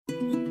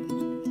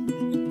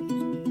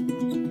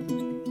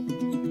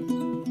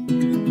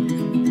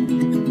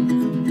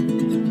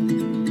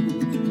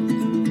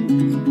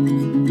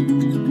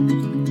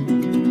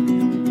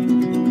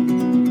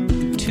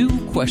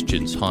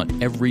questions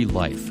haunt every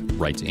life,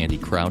 writes Andy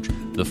Crouch.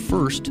 The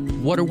first,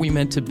 what are we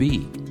meant to be?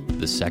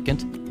 The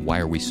second, why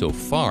are we so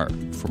far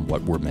from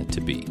what we're meant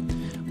to be?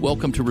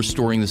 Welcome to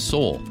Restoring the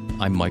Soul.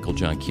 I'm Michael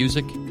John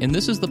Cusick, and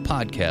this is the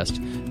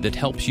podcast that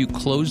helps you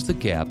close the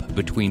gap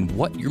between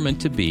what you're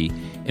meant to be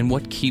and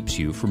what keeps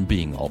you from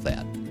being all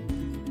that.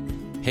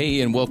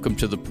 Hey, and welcome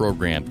to the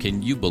program.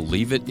 Can you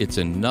believe it? It's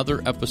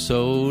another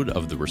episode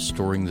of the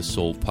Restoring the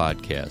Soul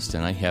podcast,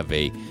 and I have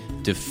a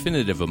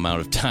definitive amount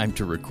of time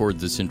to record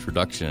this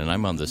introduction, and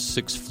I'm on the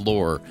 6th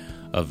floor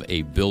of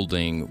a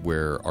building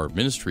where our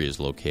ministry is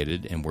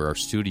located and where our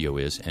studio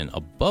is, and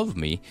above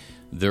me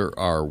there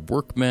are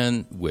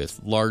workmen with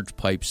large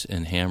pipes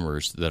and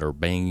hammers that are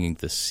banging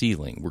the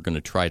ceiling. We're going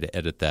to try to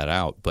edit that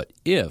out, but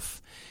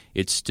if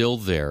it's still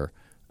there,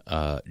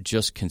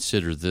 just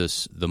consider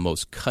this the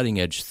most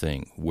cutting-edge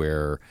thing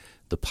where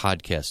the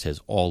podcast has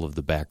all of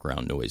the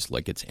background noise,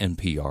 like it's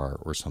NPR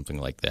or something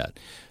like that.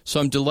 So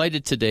I'm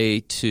delighted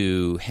today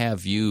to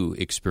have you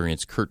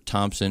experience Curt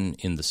Thompson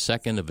in the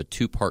second of a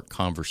two-part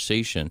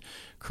conversation.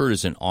 Curt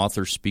is an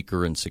author,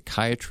 speaker, and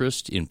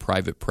psychiatrist in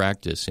private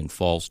practice in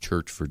Falls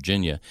Church,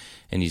 Virginia,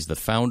 and he's the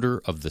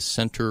founder of the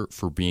Center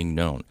for Being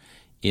Known.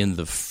 In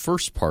the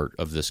first part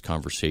of this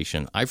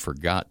conversation, I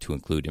forgot to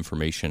include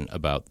information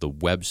about the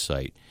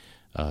website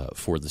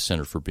for the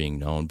Center for Being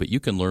Known, but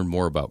you can learn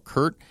more about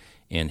Curt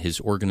and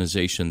his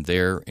organization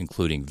there,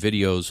 including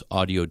videos,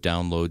 audio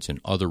downloads,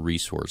 and other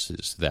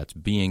resources. That's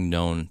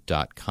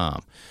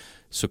beingknown.com.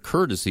 So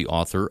Curt is the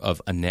author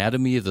of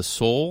Anatomy of the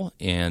Soul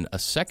and a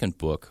second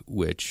book,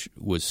 which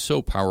was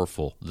so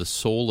powerful, The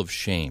Soul of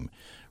Shame,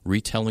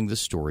 retelling the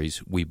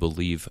stories we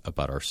believe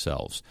about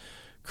ourselves.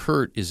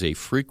 Curt is a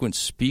frequent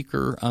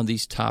speaker on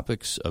these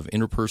topics of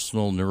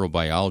interpersonal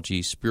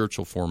neurobiology,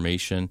 spiritual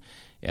formation,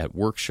 at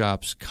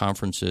workshops,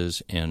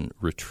 conferences, and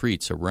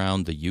retreats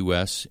around the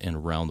U.S. and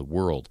around the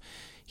world.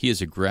 He is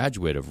a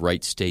graduate of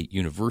Wright State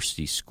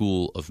University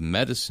School of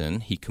Medicine.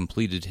 He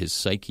completed his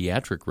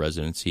psychiatric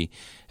residency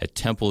at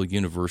Temple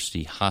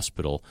University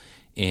Hospital,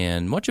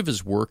 and much of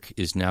his work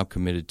is now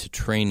committed to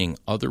training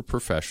other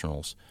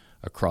professionals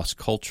across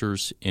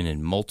cultures and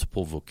in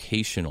multiple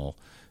vocational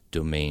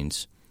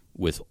domains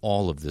with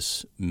all of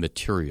this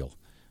material.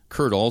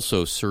 Curt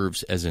also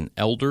serves as an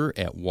elder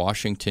at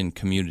Washington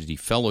Community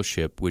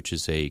Fellowship, which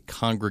is a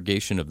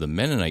congregation of the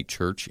Mennonite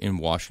Church in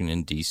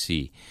Washington,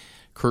 D.C.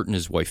 Curt and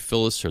his wife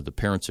Phyllis are the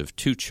parents of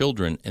 2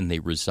 children, and they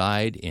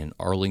reside in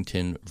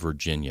Arlington,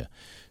 Virginia.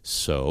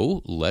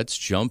 So let's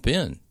jump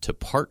in to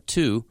part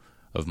 2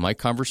 of my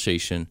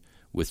conversation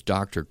with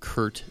Dr.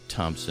 Curt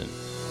Thompson.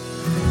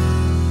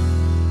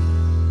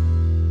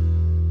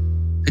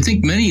 I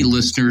think many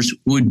listeners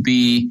would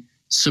be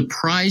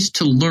surprised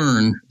to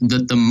learn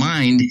that the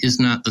mind is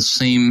not the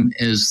same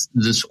as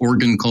this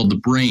organ called the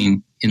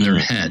brain in their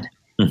head.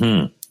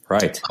 Mm-hmm.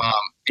 Right.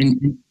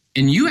 And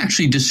you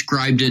actually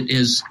described it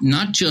as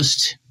not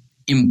just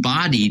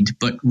embodied,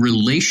 but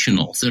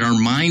relational, that our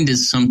mind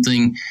is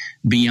something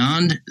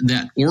beyond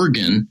that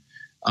organ,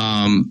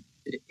 and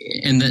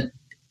that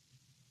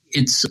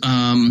it's,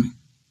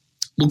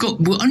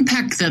 we'll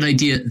unpack that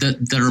idea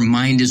that our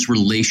mind is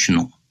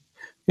relational.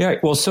 Yeah.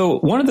 Well, so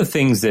one of the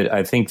things that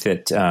I think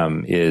that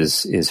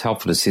is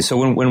helpful to see. So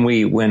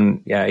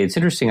when it's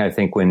interesting, I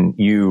think when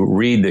you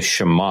read the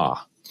Shema,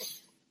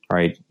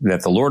 right,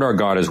 that the Lord our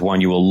God is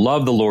one, you will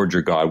love the Lord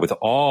your God with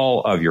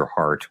all of your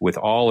heart, with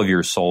all of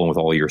your soul, and with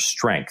all your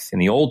strength. In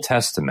the Old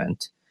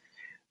Testament,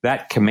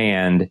 that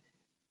command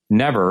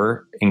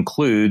never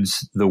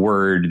includes the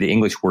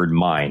English word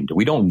mind.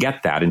 We don't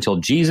get that until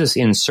Jesus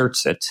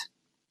inserts it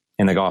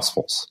in the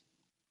Gospels.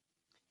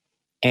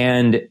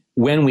 And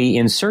when we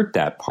insert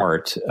that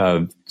part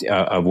of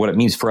what it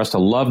means for us to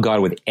love God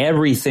with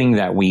everything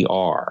that we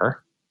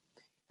are,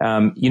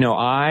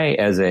 I,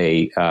 as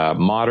a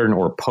modern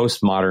or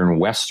postmodern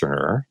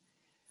Westerner,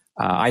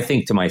 I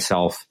think to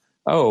myself,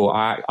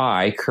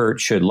 I, Curt,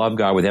 should love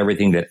God with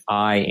everything that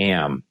I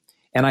am.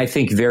 And I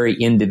think very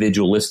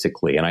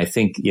individualistically. And I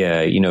think,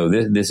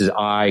 this is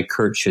I,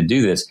 Curt, should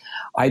do this.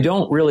 I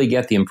don't really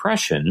get the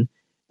impression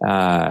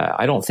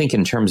I don't think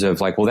in terms of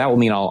like, well, that will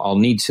mean I'll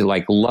need to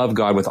like love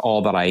God with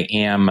all that I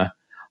am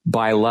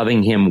by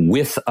loving him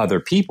with other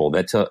people.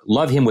 That to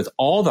love him with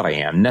all that I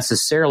am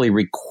necessarily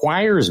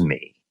requires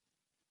me.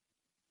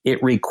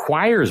 It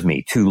requires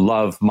me to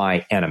love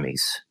my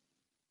enemies.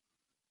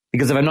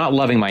 Because if I'm not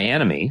loving my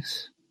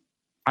enemies,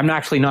 I'm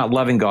actually not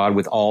loving God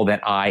with all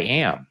that I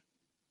am.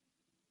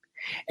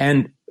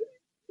 And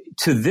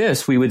to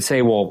this, we would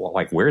say, well,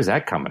 like, where's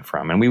that coming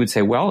from? And we would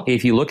say, well,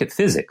 if you look at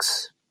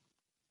physics,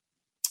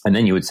 and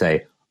then you would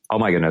say, oh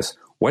my goodness,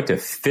 what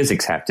does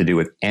physics have to do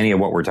with any of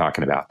what we're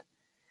talking about?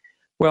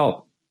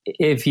 Well,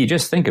 if you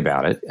just think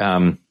about it,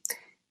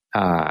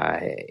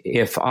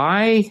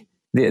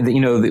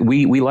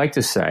 we like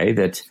to say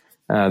that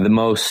the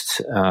most,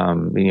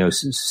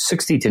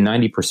 60 to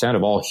 90%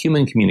 of all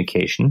human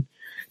communication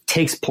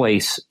takes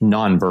place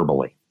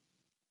non-verbally.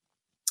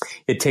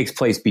 It takes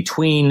place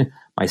between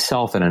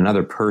myself and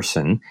another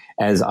person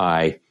as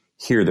I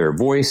hear their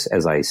voice,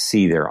 as I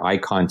see their eye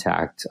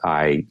contact,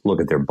 I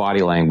look at their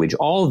body language,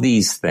 all of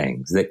these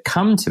things that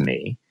come to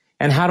me.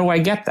 And how do I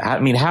get that? I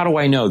mean, how do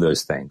I know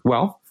those things?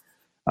 Well,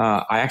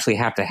 I actually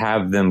have to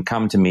have them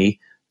come to me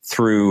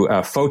through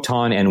a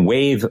photon and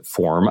wave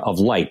form of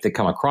light that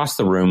come across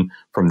the room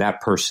from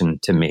that person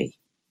to me.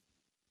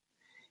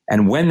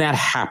 And when that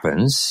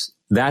happens,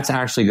 that's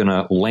actually going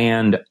to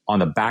land on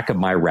the back of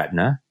my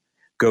retina,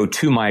 go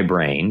to my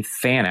brain,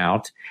 fan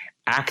out,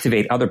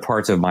 activate other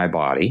parts of my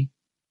body.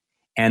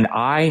 And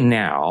I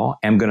now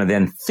am going to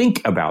then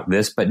think about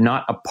this, but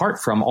not apart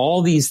from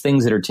all these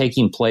things that are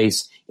taking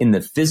place in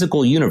the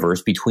physical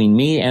universe between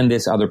me and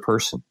this other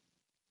person.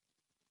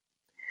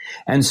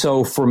 And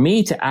so for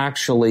me to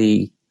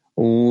actually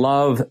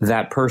love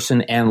that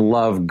person and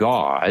love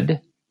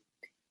God,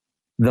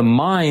 the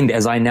mind,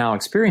 as I now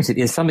experience it,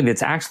 is something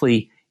that's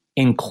actually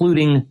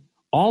including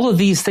all of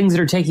these things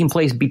that are taking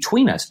place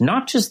between us,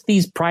 not just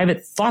these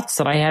private thoughts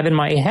that I have in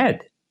my head.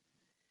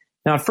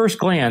 Now, at first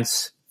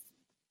glance,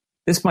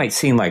 this might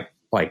seem like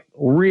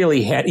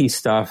really heady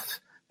stuff.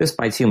 This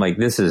might seem like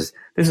this is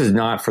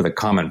not for the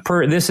common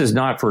this is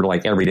not for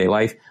like everyday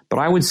life. But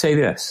I would say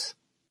this.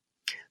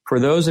 For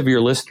those of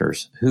your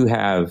listeners who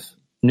have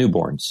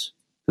newborns,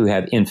 who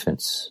have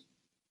infants,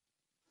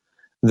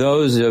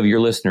 those of your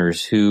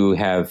listeners who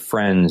have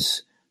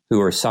friends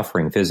who are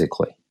suffering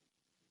physically,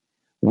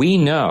 we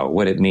know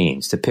what it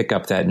means to pick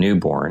up that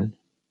newborn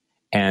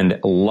and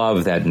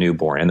love that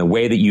newborn. And the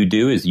way that you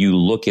do is you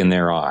look in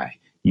their eye,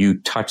 you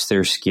touch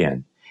their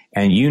skin,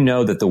 and you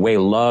know that the way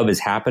love is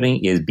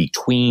happening is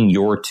between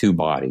your two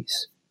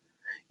bodies.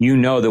 You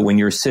know that when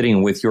you're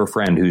sitting with your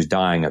friend who's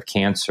dying of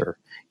cancer,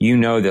 you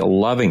know that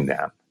loving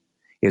them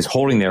is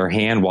holding their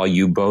hand while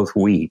you both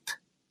weep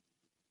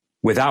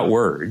without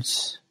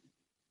words.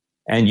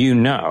 And you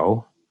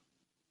know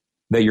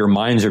that your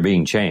minds are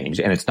being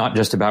changed. And it's not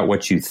just about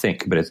what you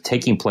think, but it's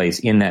taking place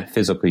in that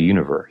physical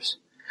universe.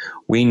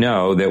 We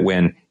know that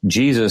when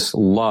Jesus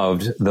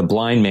loved the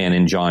blind man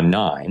in John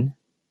 9,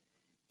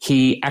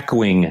 he,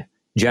 echoing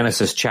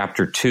Genesis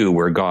chapter 2,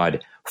 where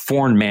God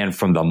formed man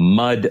from the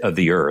mud of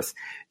the earth,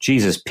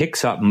 Jesus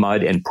picks up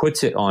mud and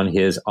puts it on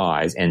his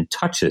eyes and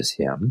touches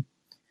him,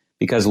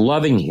 because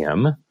loving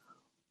him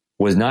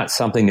was not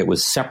something that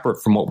was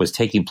separate from what was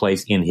taking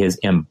place in his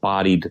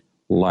embodied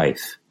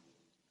life.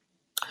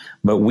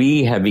 But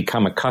we have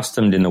become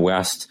accustomed in the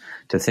West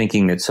to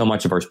thinking that so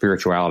much of our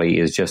spirituality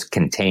is just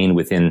contained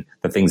within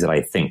the things that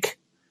I think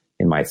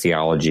in my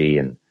theology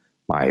and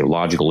my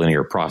logical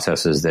linear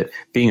processes, that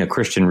being a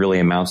Christian really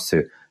amounts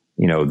to,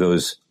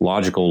 those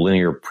logical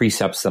linear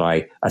precepts that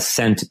I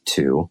assent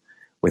to,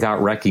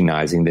 without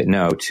recognizing that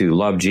no, to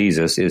love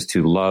Jesus is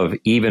to love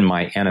even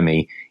my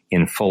enemy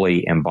in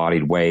fully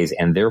embodied ways,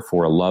 and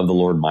therefore love the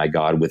Lord my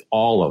God with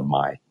all of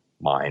my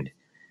mind,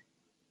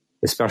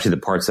 especially the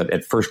parts that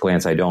at first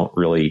glance I don't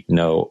really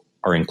know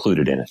are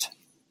included in it.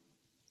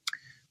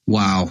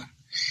 Wow.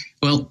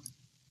 Well,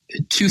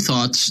 two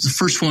thoughts. The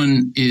first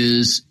one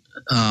is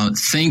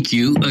thank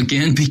you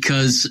again,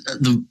 because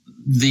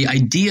the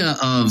idea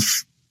of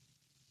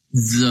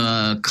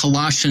the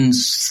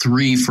Colossians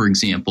 3, for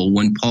example,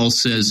 when Paul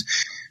says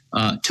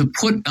to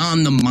put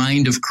on the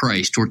mind of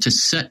Christ, or to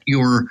set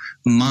your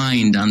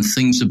mind on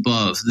things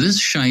above, this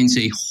shines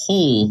a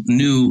whole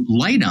new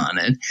light on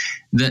it.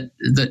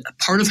 That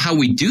part of how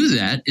we do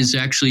that is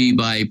actually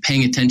by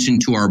paying attention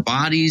to our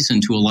bodies,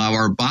 and to allow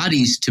our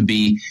bodies to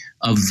be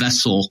a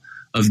vessel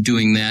of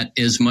doing that,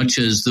 as much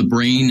as the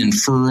brain and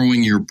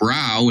furrowing your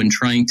brow and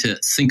trying to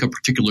think a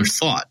particular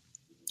thought.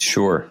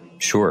 Sure.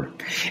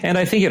 And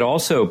I think it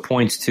also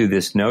points to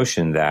this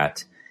notion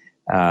that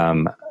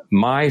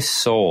my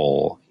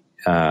soul,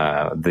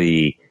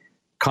 the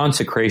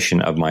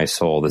consecration of my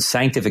soul, the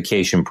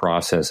sanctification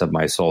process of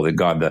my soul, that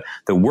God,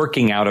 the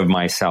working out of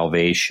my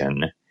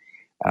salvation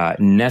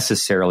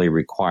necessarily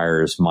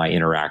requires my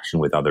interaction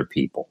with other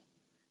people.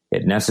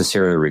 It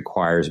necessarily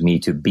requires me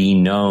to be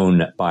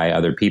known by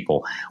other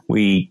people.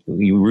 We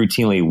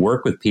routinely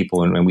work with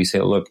people and we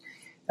say, look,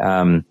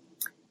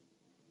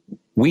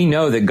 we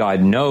know that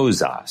God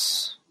knows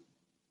us,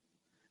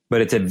 but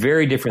it's a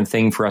very different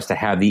thing for us to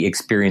have the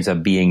experience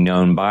of being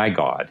known by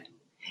God.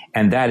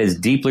 And that is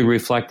deeply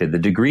reflected. The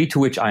degree to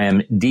which I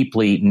am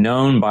deeply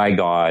known by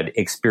God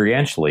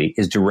experientially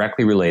is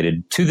directly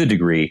related to the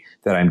degree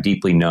that I'm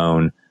deeply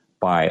known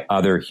by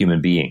other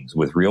human beings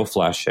with real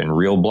flesh and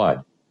real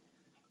blood.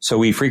 So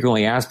we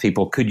frequently ask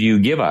people, could you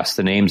give us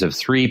the names of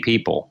 3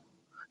 people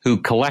who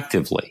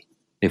collectively,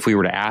 if we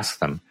were to ask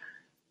them,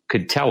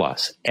 could tell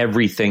us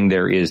everything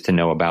there is to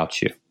know about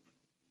you?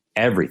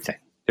 Everything.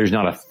 There's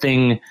not a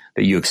thing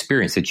that you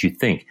experience that you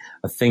think,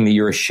 a thing that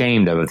you're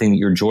ashamed of, a thing that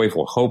you're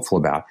joyful, hopeful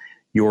about,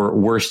 your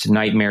worst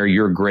nightmare,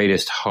 your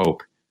greatest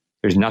hope.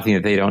 There's nothing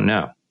that they don't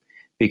know,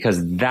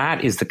 because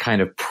that is the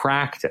kind of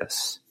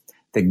practice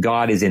that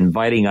God is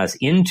inviting us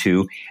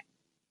into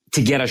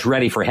to get us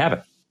ready for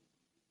heaven.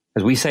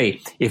 As we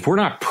say, if we're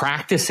not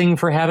practicing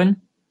for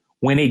heaven,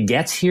 when it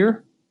gets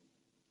here,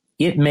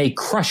 it may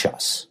crush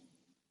us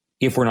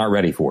if we're not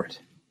ready for it.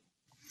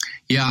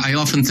 Yeah, I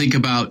often think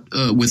about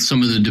with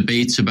some of the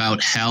debates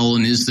about hell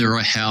and is there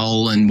a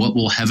hell and what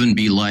will heaven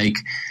be like.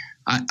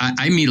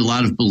 I meet a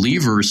lot of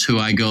believers who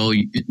I go,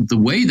 the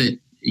way that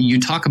you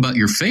talk about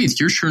your faith,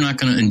 you're sure not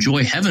going to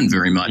enjoy heaven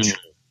very much.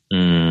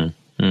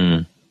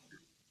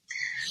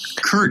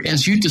 Kurt,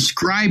 as you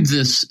describe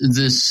this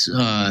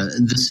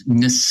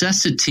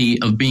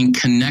necessity of being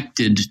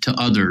connected to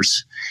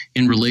others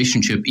in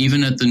relationship,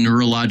 even at the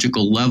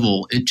neurological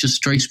level, it just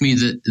strikes me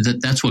that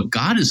that's what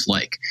God is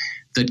like,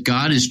 that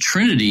God is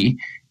Trinity,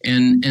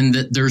 and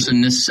that there's a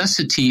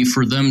necessity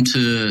for them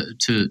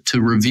to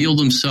reveal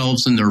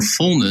themselves in their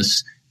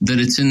fullness, that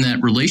it's in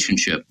that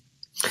relationship.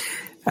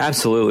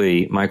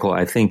 Absolutely, Michael.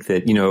 I think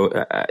that,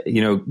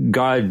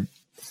 God,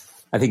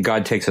 I think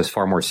God takes us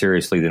far more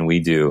seriously than we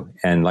do.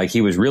 And like,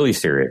 he was really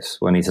serious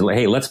when he said,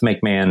 hey, let's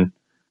make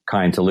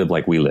mankind to live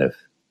like we live,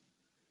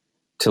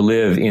 to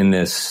live in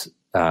this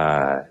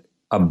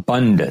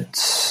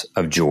abundance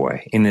of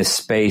joy, in this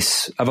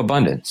space of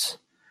abundance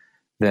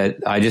that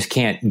I just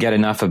can't get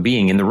enough of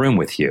being in the room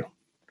with you.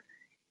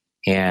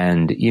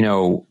 And,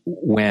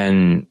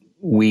 when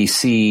we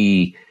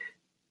see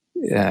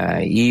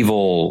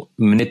evil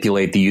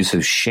manipulate the use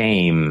of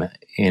shame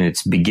in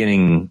its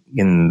beginning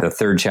in the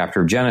 3rd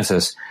chapter of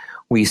Genesis,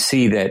 we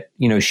see that,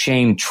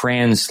 shame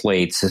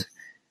translates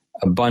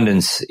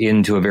abundance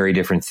into a very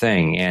different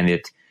thing, and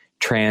it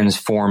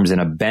transforms in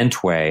a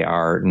bent way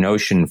our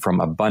notion from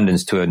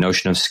abundance to a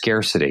notion of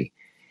scarcity.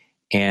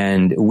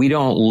 And we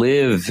don't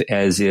live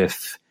as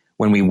if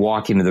when we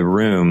walk into the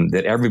room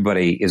that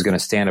everybody is going to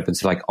stand up and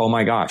say, like, oh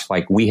my gosh,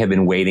 like, we have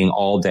been waiting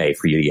all day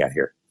for you to get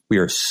here. We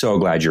are so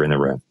glad you're in the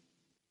room.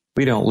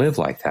 We don't live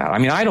like that. I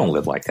mean, I don't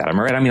live like that. I'm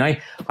right. I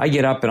mean, I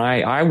get up and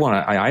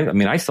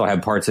I still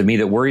have parts of me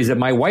that worries that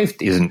my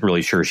wife isn't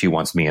really sure she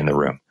wants me in the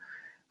room.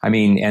 I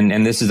mean,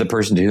 and this is the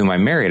person to whom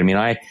I'm married. I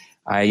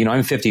mean,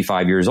 I'm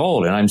 55 years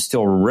old and I'm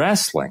still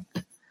wrestling.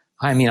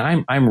 I mean,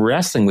 I'm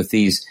wrestling with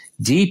these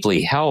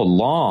deeply held,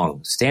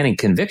 long standing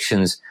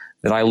convictions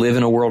that I live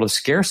in a world of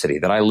scarcity,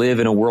 that I live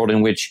in a world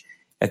in which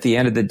at the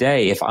end of the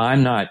day, if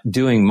I'm not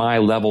doing my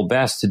level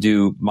best to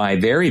do my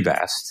very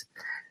best,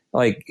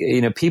 like,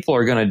 people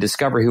are going to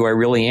discover who I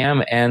really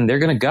am, and they're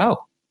going to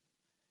go.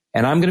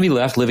 And I'm going to be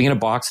left living in a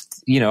box,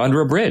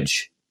 under a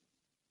bridge.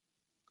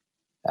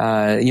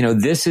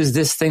 This is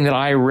this thing that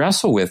I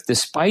wrestle with,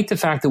 despite the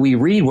fact that we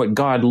read what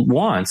God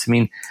wants. I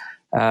mean,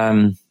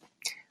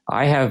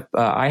 I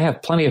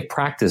have plenty of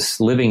practice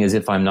living as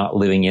if I'm not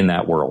living in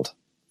that world.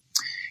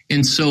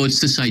 And so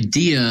it's this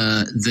idea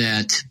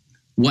that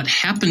what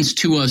happens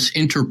to us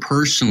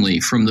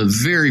interpersonally from the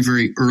very,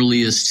 very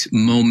earliest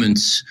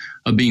moments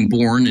of being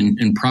born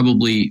and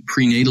probably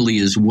prenatally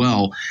as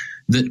well,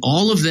 that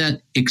all of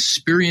that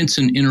experience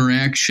and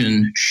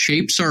interaction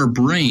shapes our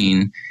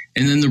brain.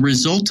 And then the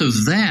result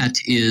of that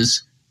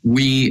is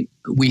we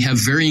have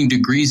varying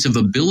degrees of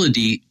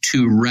ability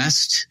to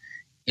rest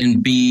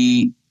and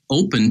be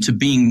open to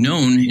being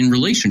known in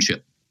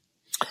relationship.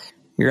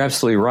 You're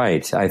absolutely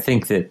right. I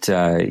think that,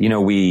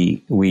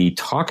 we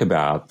talk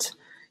about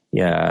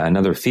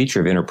another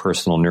feature of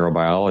interpersonal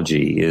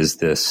neurobiology is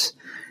this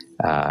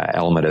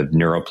element of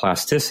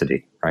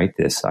neuroplasticity, right?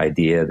 This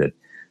idea that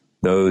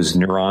those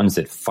neurons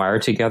that fire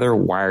together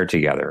wire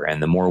together.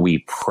 And the more we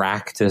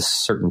practice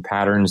certain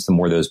patterns, the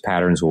more those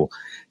patterns will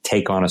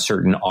take on a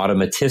certain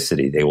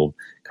automaticity. They will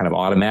kind of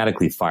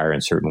automatically fire in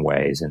certain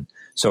ways. And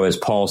so as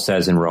Paul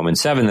says in Romans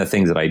 7, the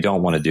things that I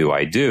don't want to do,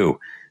 I do.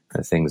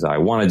 The things I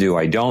want to do,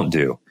 I don't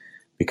do.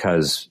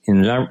 Because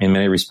in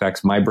many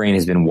respects, my brain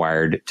has been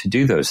wired to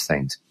do those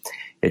things.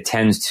 It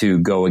tends to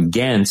go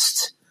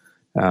against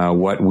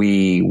what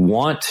we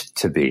want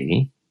to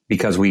be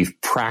because we've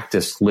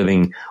practiced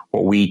living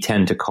what we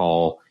tend to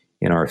call,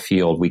 in our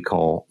field, we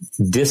call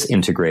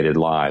disintegrated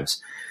lives.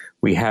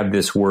 We have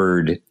this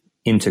word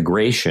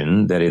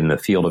integration that in the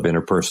field of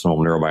interpersonal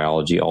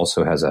neurobiology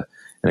also has an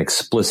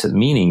explicit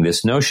meaning,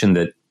 this notion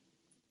that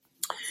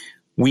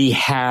we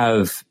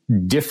have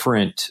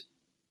different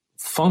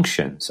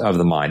functions of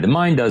the mind. The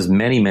mind does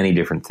many, many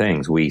different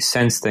things. We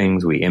sense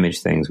things, we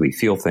image things, we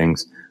feel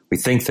things, we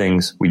think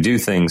things, we do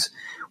things.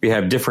 We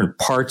have different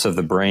parts of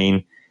the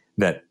brain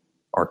that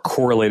are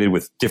correlated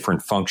with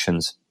different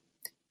functions.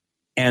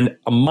 And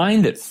a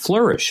mind that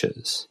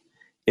flourishes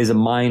is a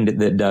mind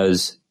that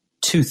does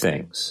two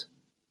things.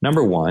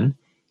 Number one,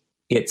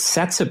 it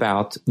sets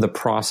about the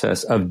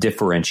process of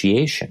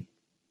differentiation,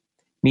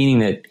 meaning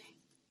that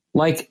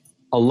like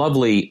a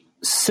lovely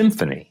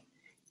symphony,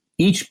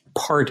 each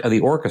part of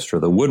the orchestra,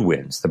 the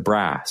woodwinds, the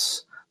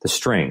brass, the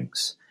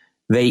strings,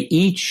 they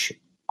each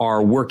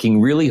are working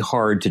really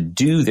hard to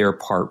do their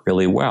part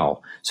really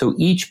well. So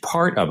each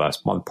part of us,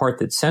 the part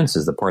that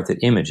senses, the part that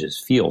images,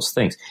 feels,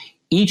 thinks,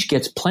 each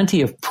gets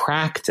plenty of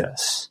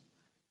practice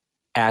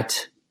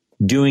at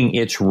doing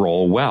its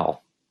role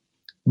well.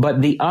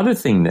 But the other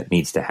thing that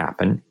needs to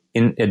happen,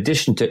 in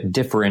addition to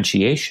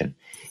differentiation,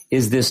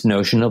 is this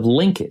notion of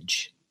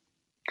linkage.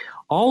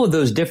 All of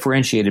those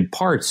differentiated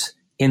parts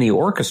in the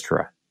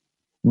orchestra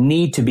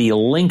need to be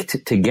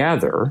linked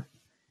together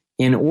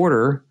in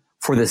order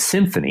for the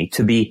symphony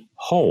to be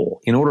whole,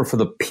 in order for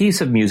the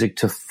piece of music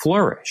to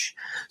flourish.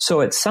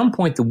 So at some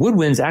point, the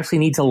woodwinds actually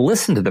need to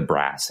listen to the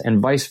brass and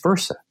vice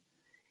versa.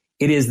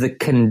 It is the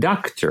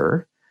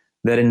conductor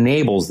that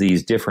enables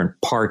these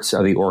different parts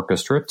of the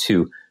orchestra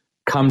to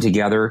come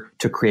together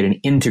to create an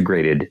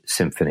integrated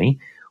symphony.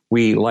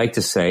 We like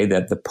to say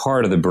that the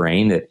part of the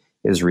brain that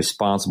is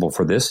responsible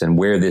for this and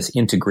where this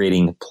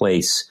integrating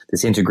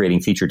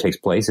feature takes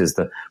place is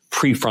the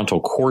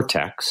prefrontal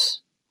cortex.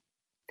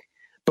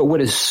 But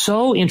what is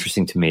so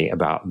interesting to me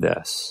about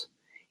this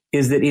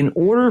is that in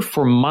order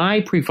for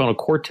my prefrontal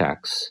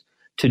cortex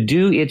to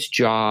do its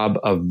job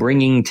of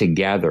bringing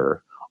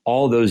together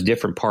all those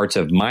different parts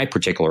of my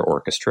particular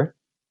orchestra,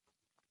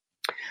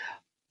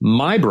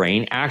 my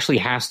brain actually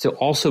has to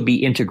also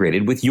be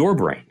integrated with your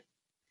brain.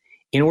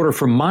 In order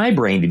for my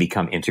brain to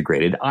become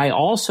integrated, I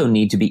also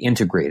need to be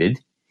integrated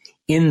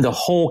in the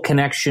whole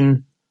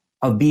connection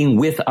of being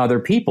with other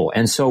people.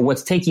 And so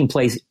what's taking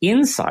place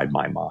inside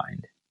my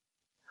mind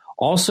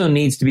also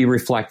needs to be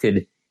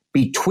reflected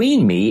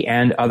between me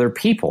and other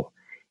people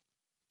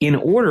in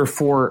order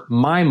for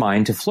my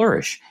mind to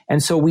flourish.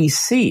 And so we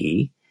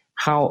see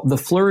how the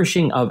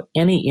flourishing of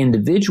any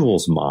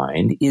individual's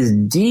mind is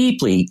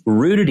deeply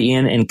rooted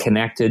in and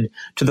connected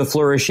to the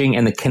flourishing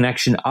and the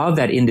connection of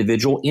that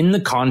individual in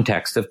the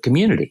context of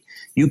community.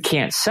 You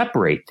can't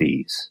separate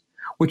these,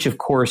 which of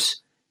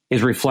course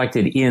is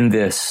reflected in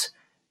this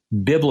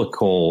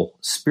biblical,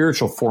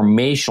 spiritual,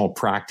 formational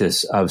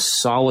practice of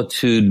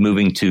solitude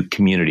moving to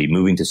community,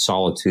 moving to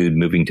solitude,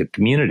 moving to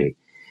community.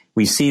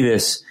 We see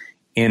this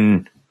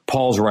in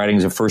Paul's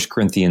writings of 1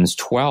 Corinthians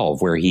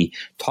 12, where he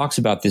talks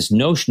about this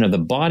notion of the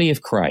body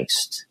of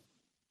Christ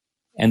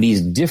and these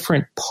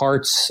different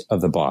parts of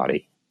the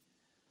body,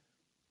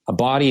 a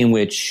body in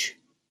which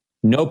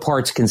no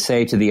parts can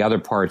say to the other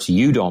parts,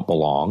 you don't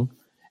belong,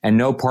 and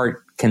no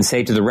part can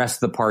say to the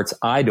rest of the parts,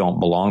 I don't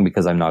belong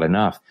because I'm not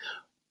enough.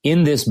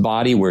 In this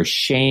body where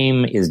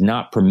shame is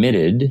not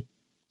permitted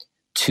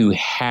to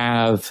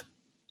have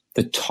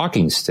the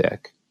talking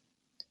stick,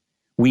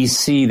 we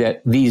see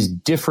that these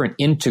different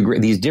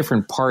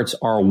parts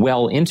are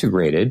well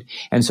integrated,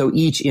 and so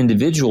each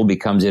individual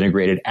becomes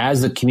integrated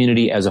as the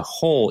community as a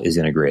whole is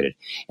integrated.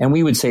 And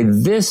we would say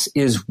this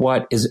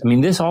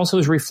also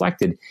is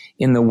reflected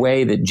in the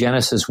way that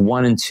Genesis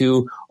 1 and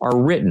 2 are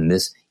written,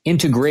 this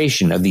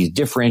integration of these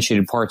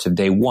differentiated parts of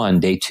day 1,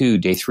 day 2,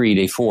 day 3,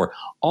 day 4.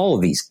 All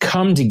of these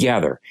come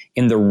together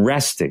in the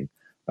resting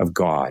of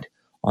God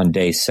on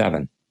day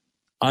 7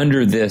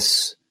 under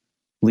this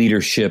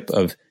leadership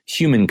of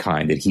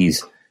humankind that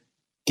he's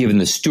given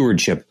the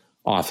stewardship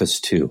office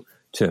to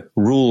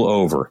rule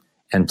over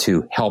and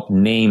to help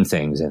name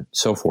things and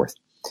so forth.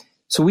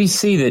 So we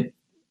see that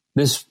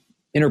this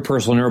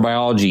interpersonal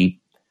neurobiology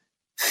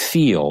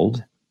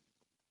field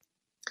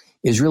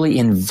is really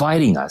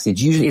inviting us.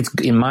 It's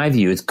in my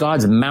view, it's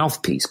God's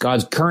mouthpiece,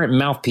 God's current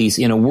mouthpiece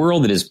in a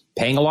world that is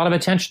paying a lot of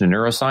attention to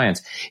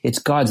neuroscience. It's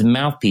God's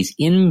mouthpiece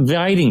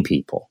inviting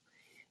people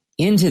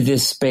into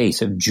this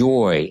space of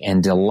joy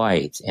and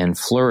delight and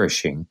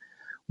flourishing,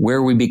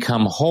 where we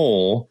become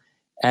whole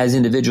as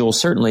individuals,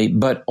 certainly,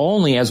 but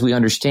only as we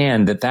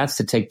understand that that's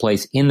to take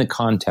place in the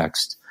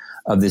context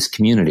of this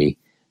community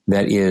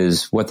that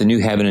is what the new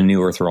heaven and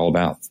new earth are all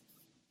about.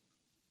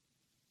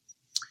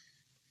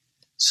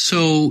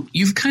 So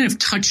you've kind of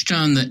touched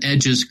on the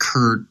edges,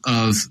 Kurt,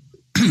 of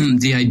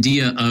the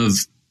idea of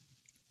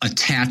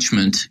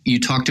attachment. You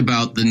talked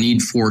about the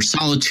need for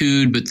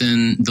solitude, but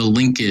then the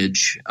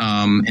linkage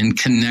and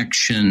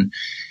connection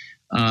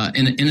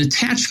and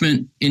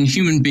attachment in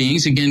human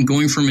beings, again,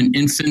 going from an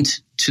infant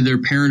to their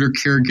parent or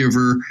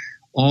caregiver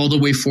all the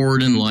way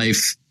forward in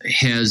life,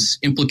 has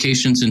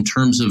implications in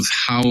terms of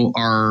how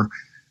our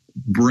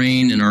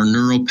brain and our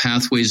neural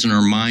pathways in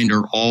our mind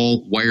are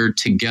all wired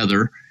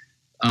together.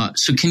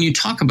 So can you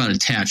talk about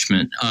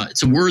attachment?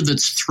 It's a word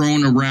that's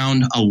thrown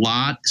around a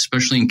lot,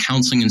 especially in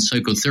counseling and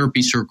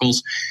psychotherapy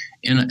circles.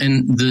 And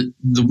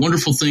the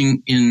wonderful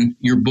thing in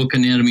your book,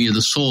 Anatomy of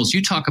the Soul, is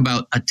you talk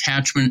about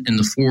attachment and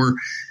the 4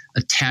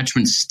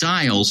 attachment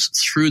styles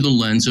through the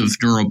lens of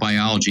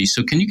neurobiology.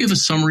 So can you give a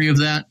summary of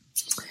that?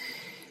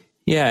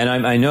 Yeah,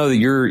 and I know that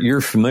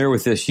you're familiar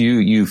with this.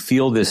 You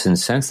feel this and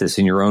sense this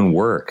in your own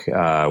work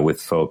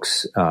with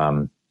folks.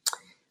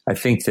 I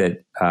think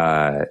that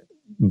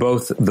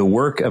both the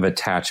work of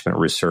attachment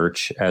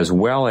research as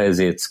well as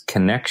its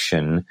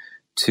connection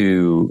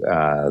to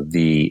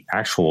the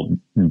actual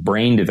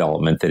brain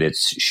development that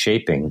it's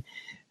shaping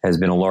has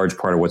been a large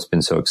part of what's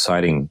been so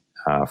exciting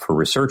for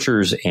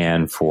researchers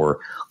and for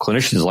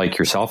clinicians like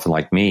yourself and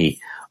like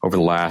me over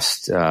the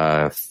last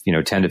 10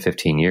 to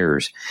 15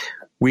 years.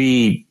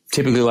 We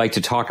typically like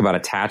to talk about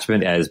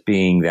attachment as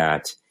being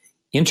that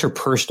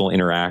interpersonal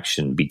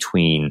interaction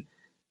between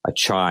a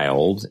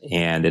child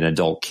and an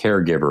adult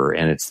caregiver.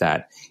 And it's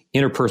that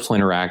interpersonal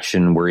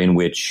interaction in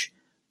which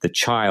the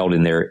child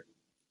in their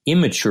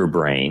immature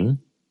brain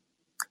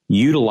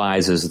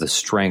utilizes the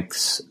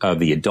strengths of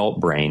the adult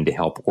brain to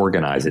help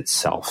organize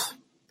itself.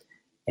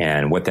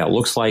 And what that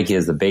looks like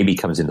is the baby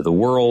comes into the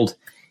world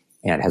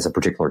and has a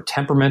particular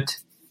temperament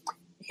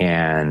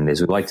And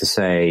as we like to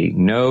say,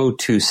 no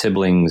two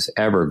siblings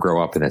ever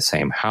grow up in the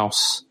same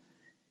house.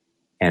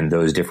 And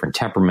those different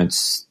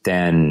temperaments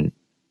then,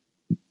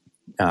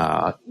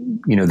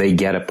 they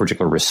get a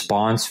particular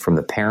response from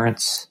the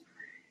parents.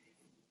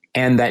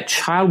 And that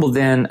child will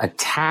then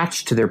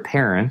attach to their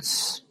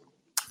parents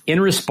in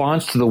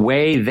response to the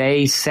way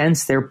they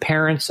sense their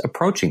parents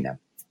approaching them.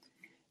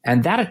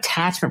 And that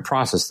attachment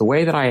process, the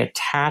way that I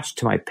attach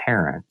to my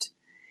parent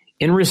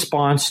in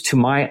response to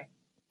my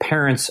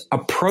parents'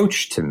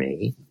 approach to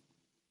me,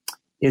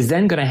 is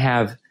then going to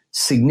have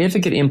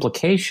significant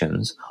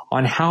implications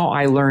on how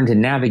I learn to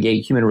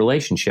navigate human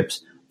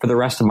relationships for the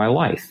rest of my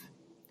life.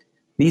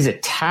 These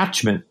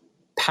attachment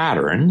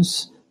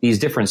patterns, these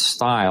different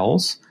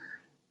styles,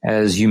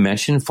 as you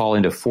mentioned, fall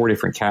into 4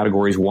 different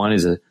categories. One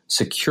is a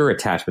secure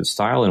attachment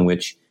style in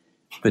which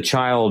the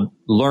child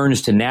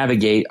learns to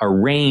navigate a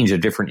range of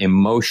different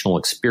emotional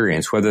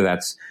experience, whether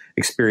that's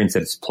experience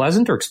that's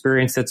pleasant or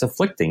experience that's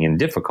afflicting and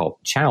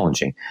difficult,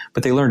 challenging.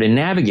 But they learn to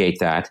navigate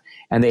that,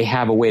 and they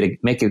have a way to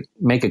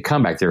make a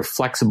comeback. They're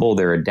flexible,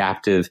 they're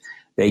adaptive,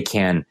 they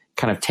can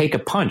kind of take a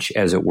punch,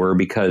 as it were,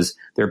 because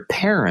their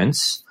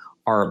parents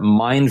are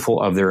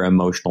mindful of their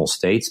emotional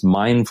states,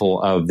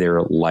 mindful of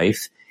their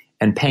life,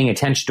 and paying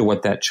attention to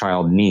what that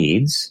child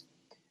needs.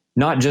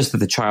 Not just that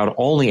the child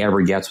only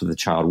ever gets what the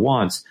child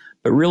wants,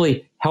 but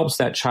really helps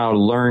that child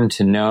learn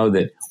to know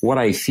that what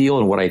I feel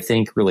and what I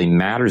think really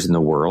matters in the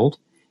world.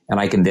 And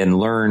I can then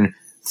learn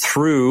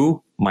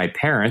through my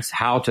parents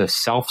how to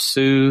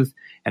self-soothe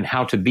and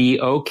how to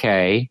be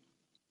okay,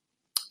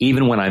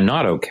 even when I'm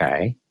not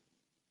okay.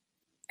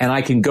 And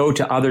I can go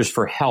to others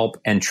for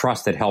help and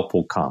trust that help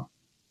will come.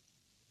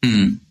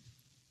 Mm.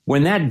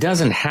 When that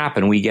doesn't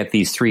happen, we get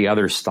these 3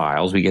 other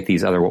styles. We get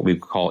these other, what we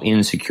call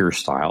insecure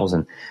styles.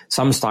 And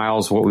some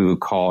styles, what we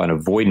would call an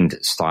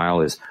avoidant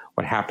style, is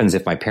what happens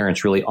if my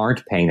parents really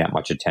aren't paying that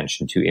much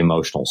attention to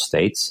emotional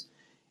states.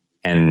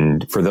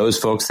 And for those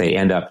folks, they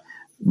end up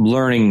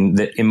learning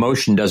that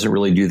emotion doesn't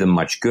really do them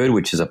much good,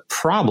 which is a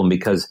problem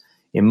because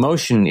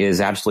emotion is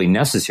absolutely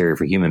necessary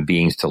for human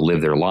beings to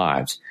live their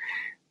lives.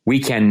 We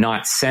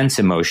cannot sense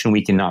emotion.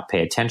 We cannot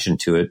pay attention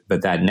to it,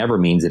 but that never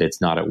means that it's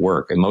not at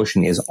work.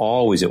 Emotion is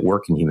always at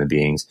work in human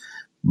beings,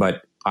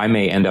 but I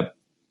may end up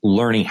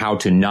learning how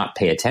to not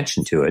pay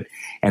attention to it.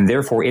 And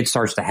therefore it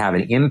starts to have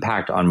an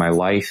impact on my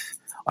life.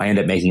 I end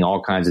up making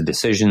all kinds of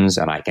decisions,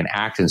 and I can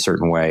act in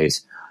certain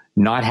ways,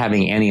 not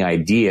having any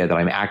idea that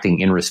I'm acting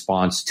in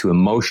response to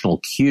emotional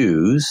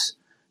cues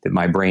that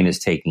my brain is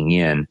taking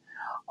in.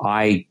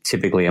 I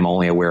typically am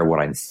only aware of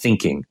what I'm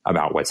thinking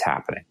about what's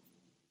happening.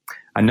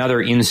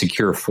 Another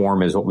insecure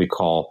form is what we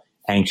call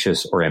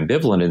anxious or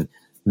ambivalent. And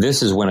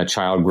this is when a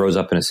child grows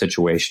up in a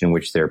situation in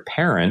which their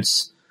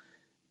parents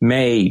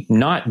may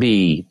not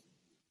be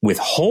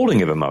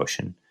withholding of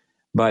emotion,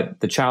 but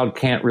the child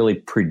can't really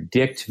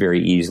predict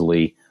very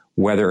easily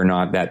whether or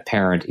not that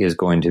parent is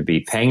going to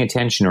be paying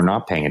attention or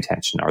not paying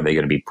attention. Are they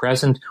going to be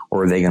present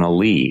or are they going to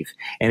leave?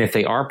 And if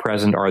they are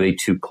present, are they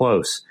too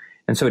close?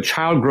 And so a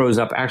child grows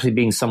up actually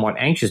being somewhat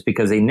anxious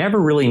because they never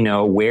really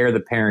know where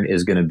the parent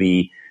is going to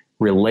be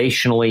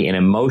relationally and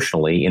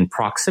emotionally in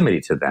proximity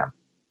to them.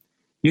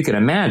 You can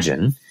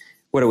imagine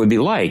what it would be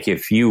like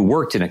if you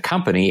worked in a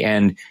company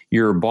and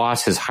your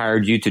boss has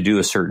hired you to do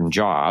a certain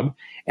job,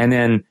 and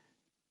then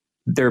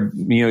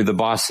the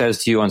boss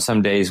says to you on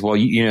some days, well,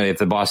 if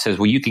the boss says,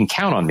 well, you can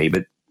count on me,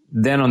 but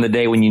then on the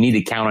day when you need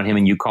to count on him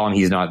and you call him,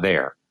 he's not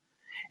there.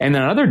 And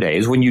then on other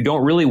days when you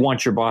don't really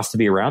want your boss to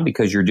be around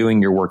because you're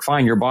doing your work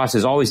fine, your boss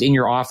is always in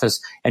your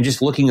office and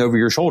just looking over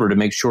your shoulder to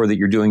make sure that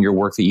you're doing your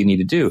work that you need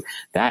to do.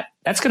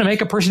 That's going to make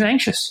a person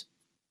anxious.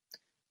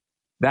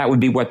 That would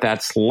be what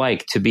that's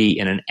like to be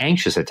in an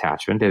anxious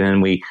attachment. And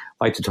then we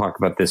like to talk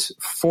about this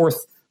 4th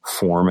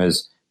form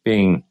as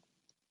being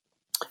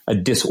a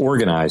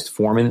disorganized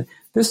form. And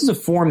this is a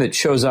form that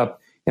shows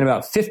up in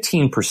about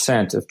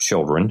 15% of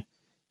children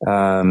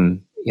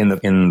in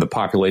the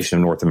population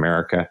of North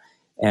America.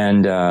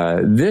 And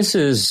this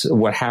is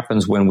what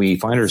happens when we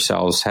find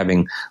ourselves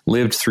having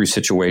lived through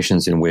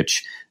situations in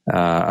which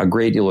a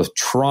great deal of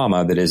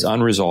trauma that is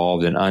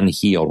unresolved and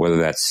unhealed, whether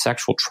that's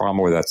sexual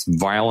trauma, whether that's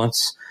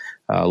violence,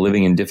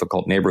 living in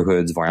difficult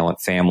neighborhoods,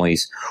 violent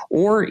families,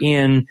 or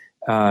in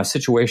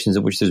situations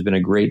in which there's been a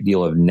great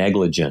deal of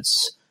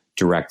negligence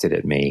directed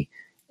at me.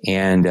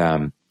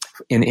 And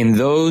in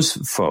those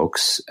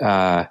folks,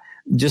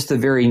 just the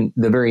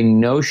very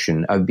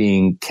notion of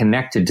being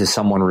connected to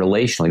someone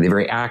relationally, the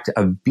very act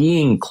of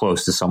being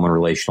close to someone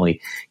relationally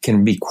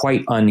can be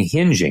quite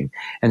unhinging.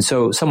 And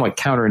so somewhat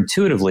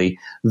counterintuitively,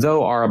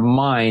 though our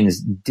minds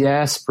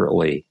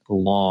desperately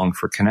long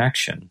for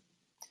connection,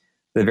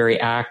 the very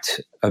act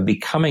of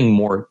becoming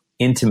more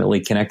intimately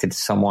connected to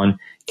someone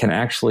can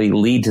actually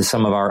lead to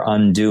some of our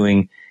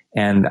undoing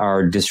and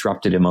our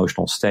disrupted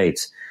emotional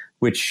states,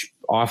 which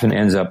often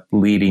ends up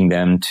leading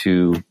them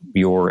to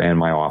your and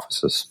my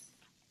offices.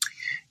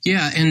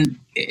 Yeah, and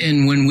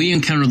when we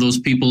encounter those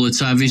people,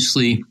 it's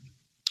obviously,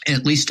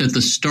 at least at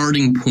the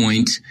starting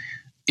point,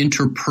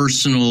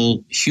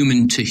 interpersonal,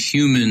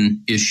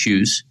 human-to-human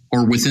issues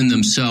or within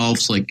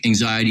themselves, like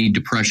anxiety,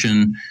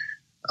 depression.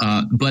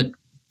 But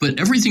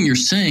everything you're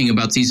saying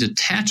about these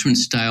attachment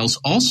styles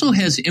also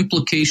has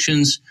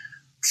implications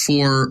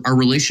for our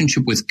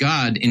relationship with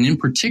God, and in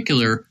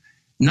particular,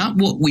 not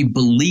what we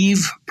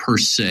believe per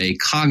se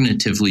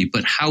cognitively,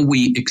 but how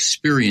we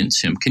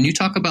experience him. Can you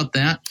talk about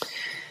that?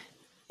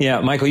 Yeah,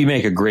 Michael, you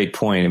make a great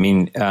point. I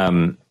mean,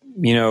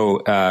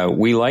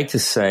 we like to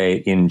say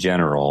in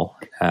general,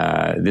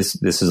 this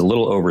is a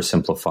little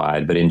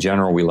oversimplified, but in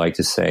general, we like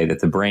to say that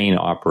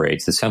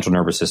the central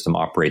nervous system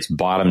operates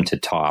bottom to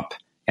top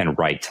and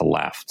right to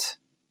left,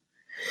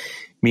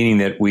 meaning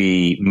that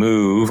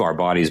our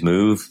bodies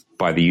move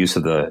by the use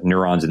of the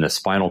neurons in the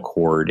spinal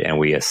cord, and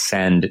we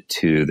ascend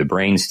to the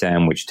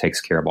brainstem, which takes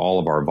care of all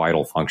of our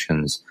vital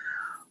functions,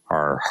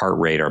 our heart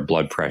rate, our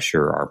blood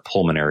pressure, our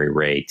pulmonary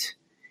rate.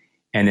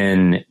 And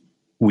then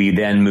we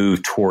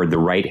move toward the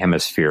right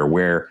hemisphere,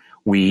 where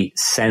we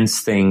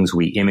sense things,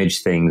 we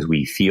image things,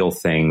 we feel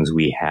things,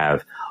 we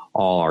have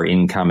all our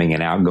incoming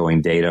and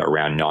outgoing data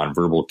around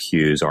nonverbal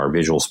cues, our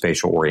visual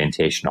spatial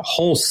orientation, a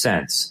whole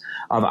sense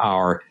of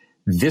our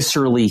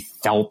viscerally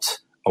felt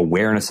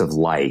awareness of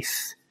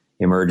life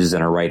emerges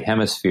in our right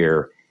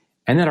hemisphere.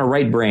 And then our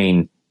right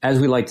brain, as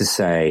we like to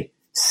say,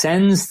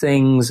 sends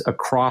things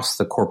across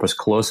the corpus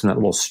callosum, that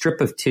little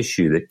strip of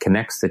tissue that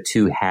connects the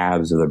two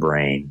halves of the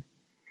brain,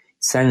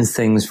 sends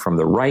things from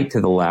the right to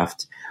the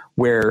left,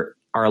 where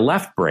our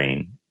left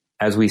brain,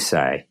 as we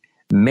say,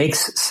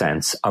 makes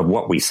sense of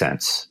what we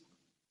sense.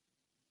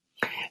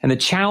 And the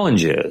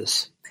challenge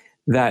is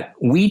that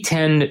we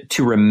tend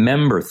to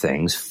remember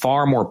things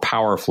far more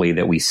powerfully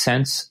that we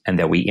sense and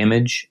that we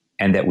image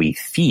and that we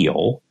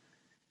feel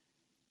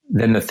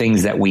than the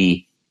things that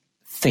we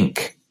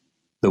think,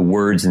 the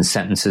words and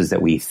sentences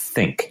that we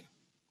think,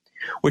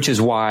 which is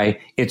why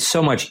it's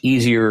so much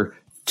easier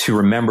to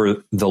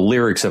remember the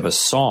lyrics of a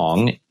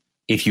song.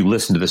 If you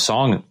listen to the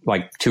song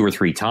like 2 or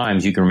 3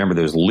 times, you can remember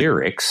those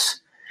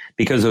lyrics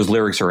because those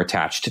lyrics are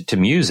attached to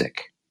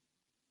music.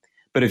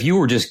 But if you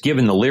were just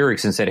given the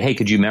lyrics and said, hey,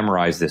 could you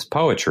memorize this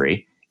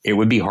poetry? It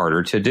would be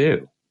harder to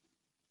do.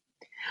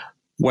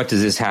 What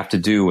does this have to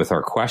do with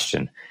our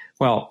question?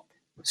 Well,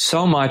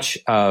 so much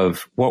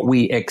of what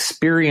we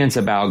experience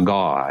about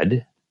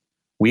God,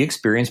 we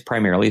experience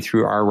primarily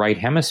through our right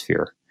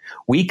hemisphere.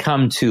 We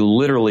come to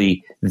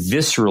literally,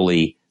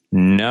 viscerally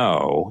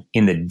know,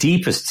 in the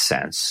deepest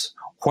sense,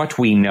 what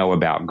we know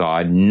about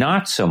God,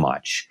 not so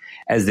much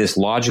as this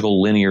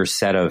logical, linear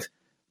set of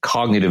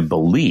cognitive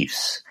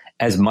beliefs,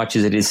 as much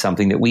as it is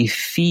something that we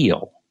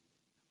feel.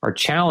 Our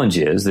challenge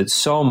is that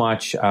so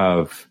much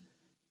of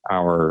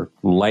our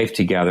life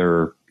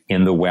together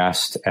in the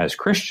West as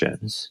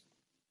Christians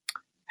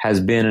has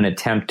been an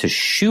attempt to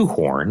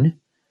shoehorn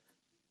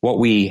what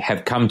we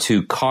have come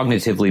to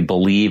cognitively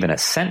believe and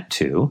assent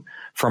to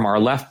from our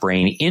left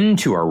brain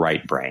into our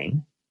right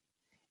brain.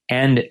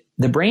 And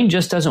the brain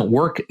just doesn't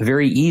work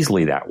very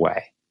easily that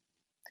way.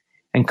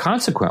 And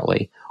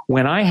consequently,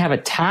 when I have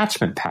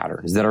attachment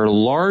patterns that are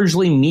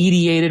largely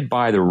mediated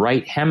by the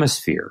right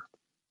hemisphere,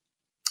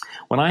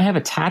 when I have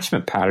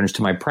attachment patterns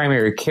to my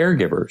primary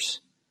caregivers,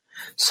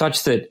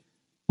 such that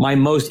my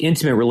most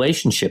intimate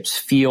relationships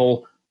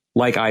feel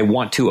like I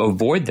want to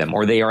avoid them,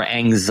 or they are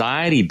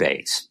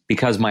anxiety-based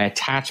because my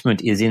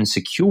attachment is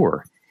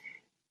insecure.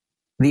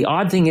 The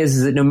odd thing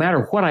is that no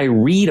matter what I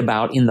read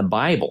about in the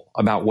Bible,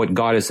 about what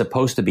God is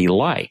supposed to be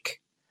like,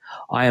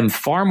 I am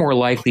far more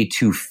likely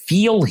to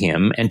feel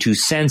him and to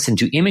sense and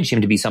to image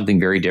him to be something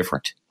very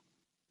different.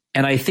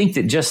 And I think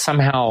that just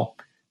somehow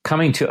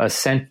coming to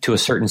assent to a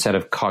certain set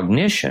of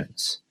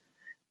cognitions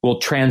will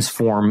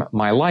transform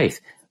my life.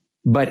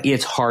 But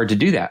it's hard to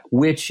do that,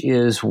 which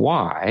is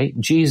why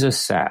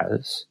Jesus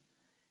says,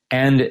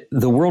 and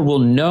the world will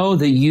know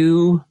that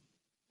you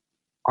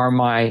are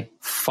my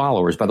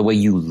followers by the way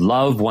you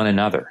love one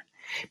another.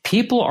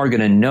 People are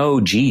going to know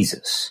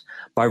Jesus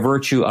by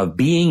virtue of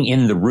being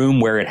in the room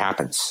where it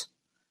happens.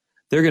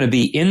 They're going to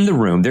be in the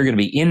room. They're going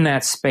to be in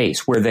that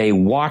space where they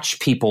watch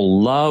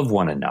people love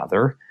one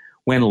another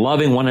when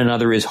loving one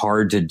another is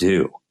hard to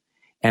do.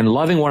 And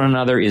loving one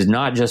another is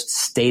not just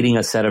stating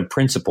a set of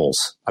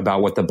principles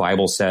about what the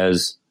Bible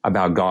says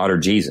about God or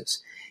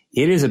Jesus.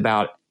 It is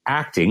about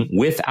acting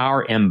with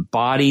our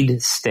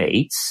embodied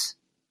states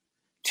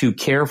to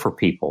care for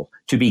people,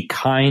 to be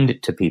kind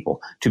to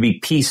people, to be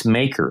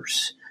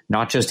peacemakers,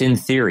 not just in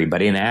theory,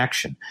 but in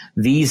action.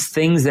 These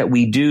things that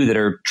we do that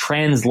are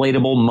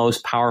translatable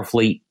most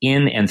powerfully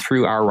in and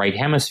through our right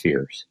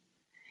hemispheres.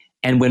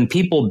 And when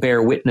people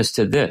bear witness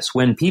to this,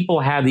 when people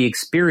have the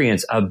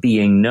experience of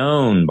being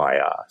known by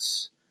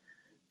us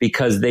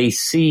because they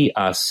see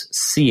us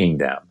seeing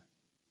them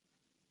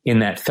in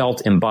that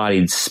felt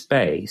embodied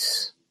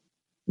space,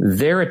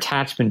 their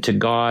attachment to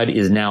God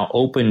is now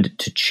opened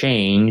to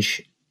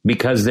change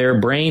because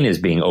their brain is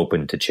being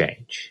opened to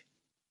change.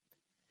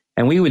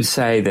 And we would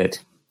say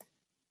that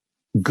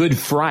Good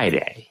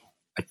Friday,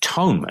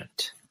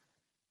 atonement,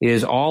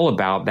 is all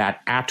about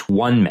that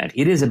at-one-ment.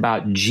 It is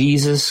about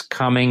Jesus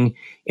coming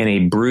in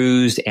a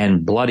bruised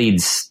and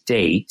bloodied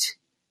state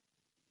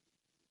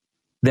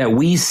that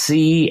we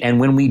see, and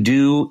when we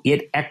do,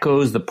 it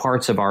echoes the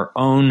parts of our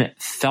own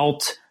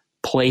felt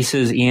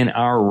places in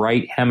our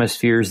right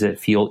hemispheres that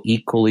feel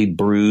equally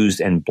bruised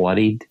and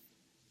bloodied.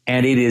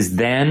 And it is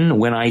then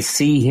when I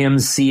see him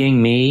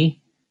seeing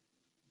me,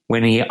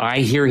 when I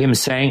hear him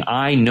saying,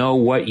 I know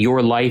what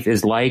your life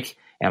is like,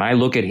 and I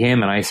look at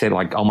him and I say,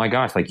 like, oh my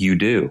gosh, like you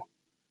do.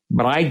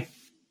 But I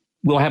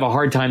will have a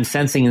hard time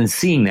sensing and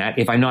seeing that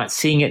if I'm not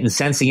seeing it and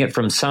sensing it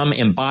from some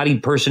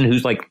embodied person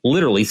who's like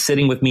literally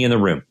sitting with me in the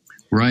room.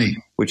 Right.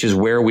 Which is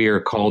where we are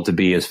called to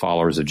be as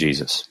followers of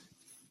Jesus.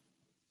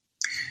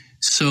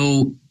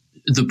 So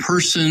the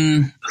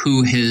person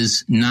who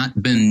has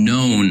not been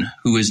known,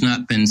 who has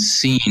not been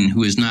seen,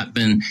 who has not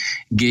been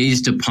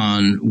gazed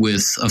upon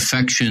with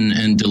affection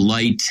and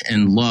delight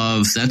and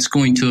love, that's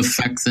going to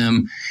affect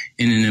them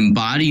in an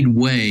embodied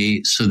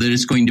way so that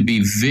it's going to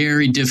be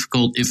very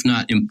difficult, if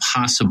not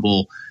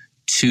impossible,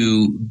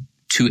 to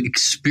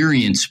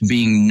experience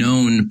being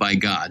known by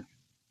God.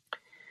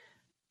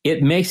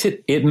 It makes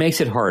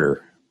it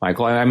harder,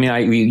 Michael. I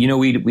mean,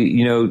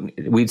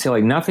 we'd say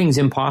like nothing's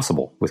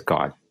impossible with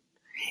God.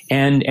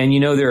 And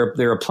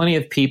there are plenty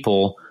of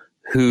people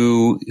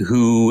who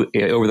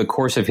over the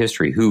course of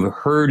history who've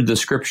heard the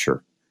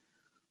scripture,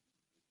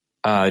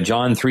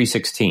 John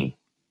 3:16,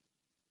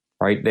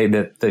 right?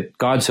 That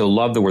God so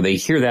loved the world. They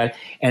hear that,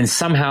 and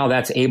somehow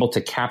that's able to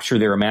capture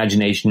their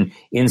imagination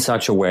in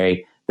such a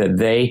way that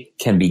they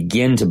can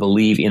begin to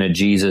believe in a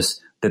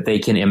Jesus that they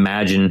can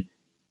imagine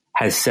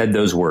has said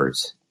those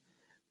words.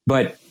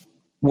 But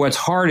what's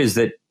hard is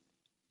that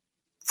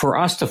for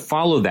us to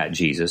follow that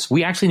Jesus,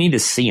 we actually need to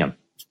see him.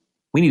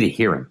 We need to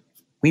hear him.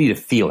 We need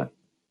to feel him.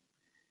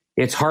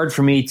 It's hard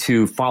for me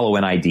to follow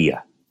an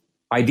idea.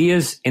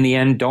 Ideas, in the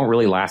end, don't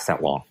really last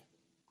that long.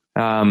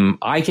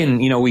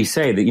 We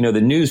say that,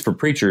 the news for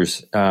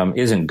preachers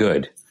isn't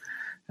good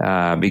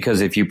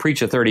because if you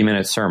preach a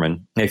 30-minute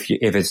sermon, if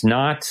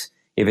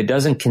it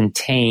doesn't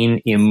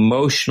contain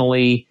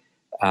emotionally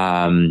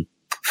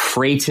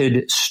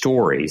freighted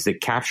stories that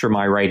capture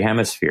my right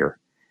hemisphere,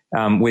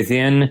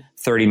 within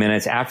 30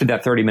 minutes, after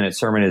that 30-minute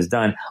sermon is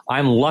done,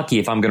 I'm lucky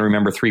if I'm going to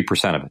remember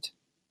 3% of it.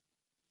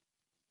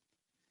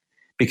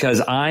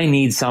 Because I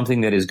need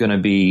something that is going to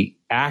be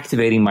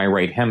activating my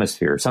right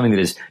hemisphere, something that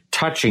is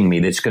touching me,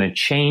 that's going to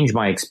change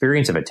my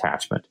experience of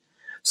attachment,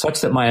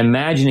 such that my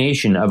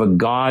imagination of a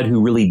God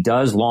who really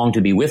does long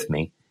to be with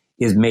me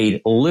is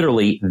made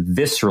literally,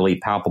 viscerally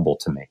palpable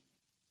to me.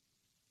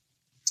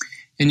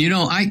 And,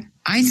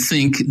 I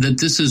think that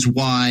this is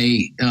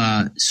why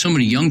so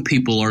many young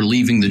people are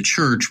leaving the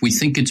church. We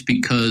think it's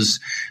because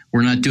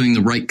we're not doing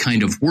the right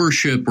kind of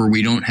worship or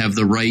we don't have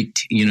the right,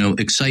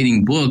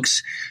 exciting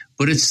books.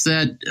 But it's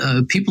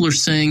that people are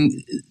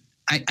saying,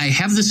 I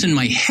have this in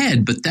my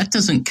head, but that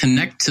doesn't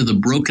connect to the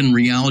broken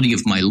reality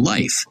of my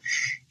life.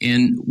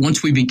 And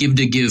once we begin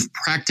to give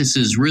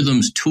practices,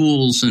 rhythms,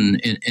 tools,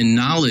 and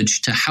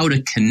knowledge to how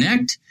to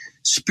connect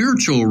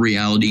spiritual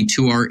reality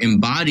to our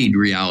embodied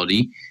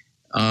reality,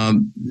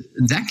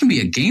 that can be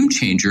a game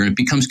changer, and it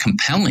becomes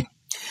compelling.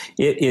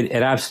 It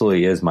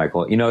absolutely is,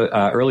 Michael.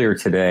 Earlier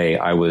today,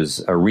 I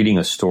was reading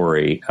a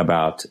story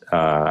about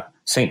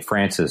St.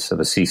 Francis of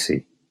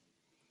Assisi.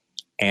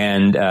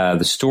 And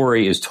the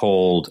story is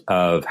told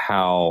of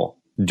how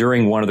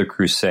during one of the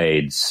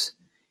Crusades,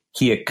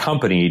 he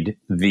accompanied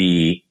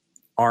the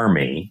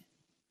army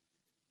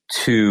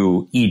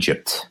to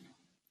Egypt,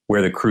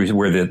 where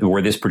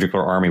this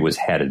particular army was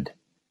headed.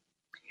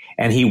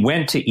 And he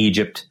went to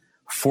Egypt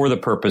for the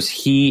purpose,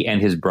 he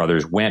and his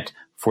brothers went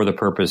for the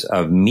purpose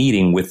of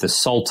meeting with the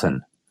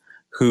Sultan,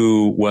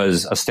 who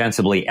was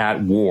ostensibly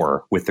at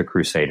war with the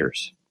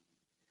Crusaders.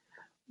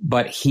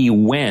 But he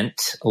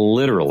went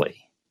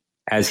literally,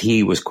 as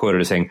he was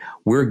quoted as saying,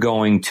 we're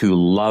going to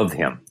love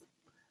him.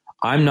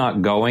 I'm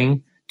not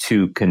going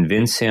to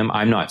convince him.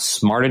 I'm not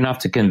smart enough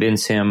to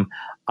convince him.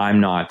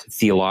 I'm not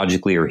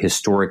theologically or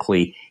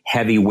historically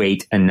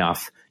heavyweight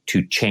enough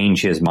to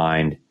change his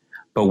mind,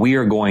 but we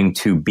are going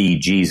to be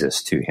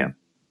Jesus to him.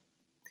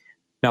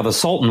 Now, the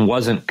Sultan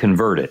wasn't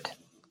converted,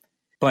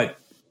 but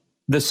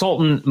the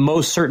Sultan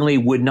most certainly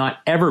would not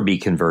ever be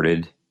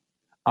converted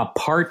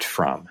apart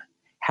from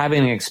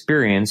having an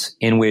experience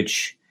in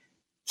which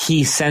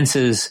he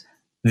senses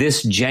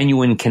this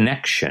genuine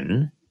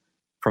connection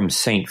from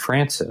St.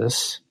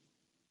 Francis.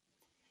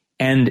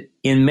 And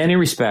in many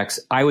respects,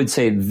 I would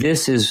say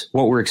this is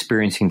what we're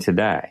experiencing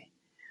today.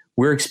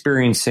 We're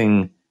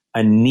experiencing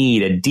a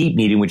need, a deep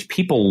need in which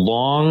people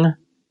long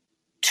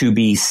to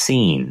be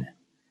seen.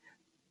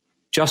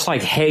 Just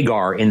like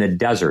Hagar in the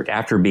desert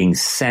after being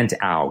sent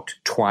out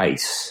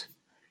twice,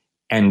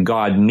 and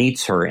God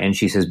meets her and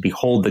she says,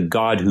 behold the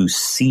God who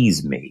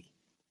sees me.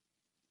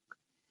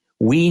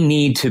 We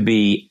need to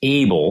be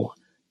able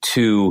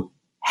to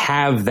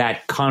have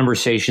that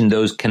conversation,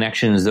 those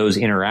connections, those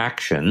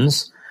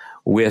interactions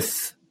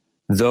with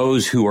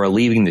those who are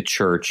leaving the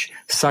church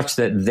such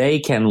that they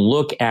can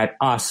look at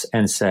us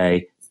and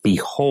say,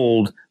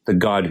 behold the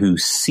God who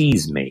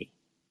sees me.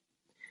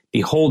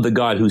 Behold the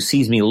God who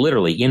sees me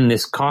literally in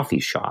this coffee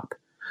shop,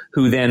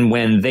 who then,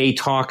 when they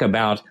talk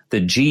about the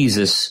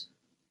Jesus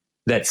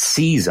that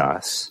sees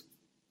us,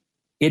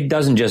 it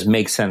doesn't just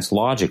make sense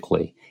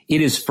logically.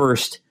 It is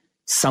first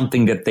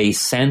something that they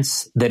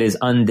sense that is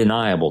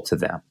undeniable to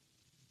them.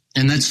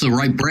 And that's the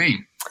right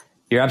brain.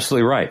 You're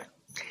absolutely right.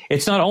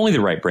 It's not only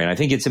the right brain. I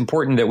think it's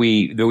important that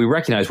we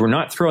recognize we're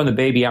not throwing the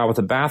baby out with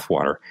the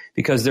bathwater,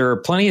 because there are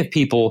plenty of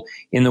people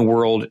in the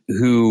world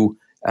who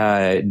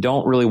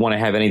don't really want to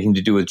have anything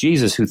to do with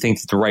Jesus, who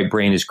think that the right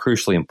brain is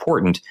crucially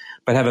important,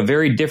 but have a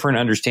very different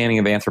understanding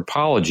of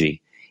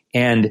anthropology.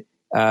 And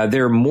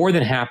they're more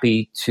than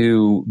happy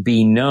to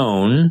be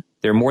known.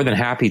 They're more than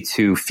happy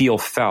to feel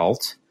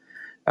felt,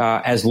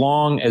 as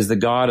long as the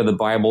God of the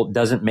Bible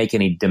doesn't make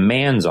any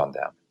demands on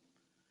them.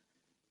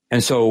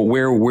 And so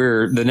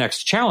where the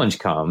next challenge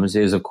comes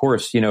is, of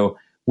course,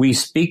 we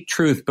speak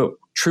truth, but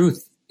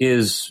truth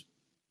is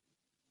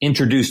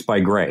introduced by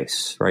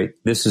grace, right?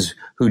 This is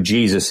who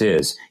Jesus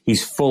is.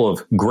 He's full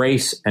of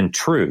grace and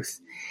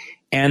truth.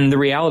 And the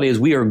reality is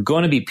we are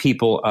going to be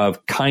people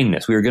of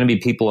kindness. We are going to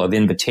be people of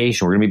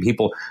invitation. We're going to be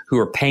people who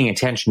are paying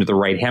attention to the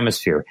right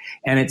hemisphere.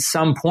 And at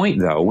some point,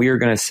 though, we are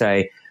going to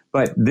say,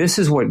 but this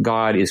is what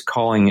God is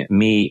calling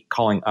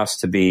us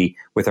to be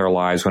with our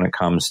lives when it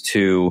comes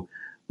to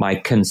my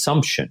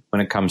consumption,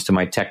 when it comes to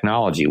my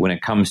technology, when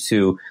it comes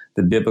to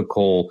the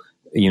biblical,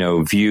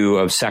 view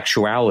of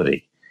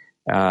sexuality.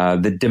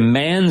 The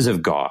demands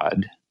of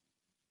God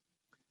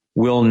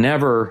will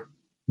never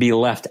be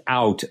left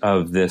out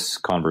of this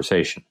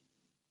conversation.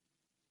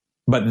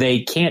 But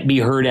they can't be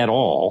heard at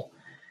all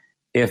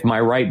if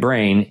my right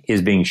brain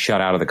is being shut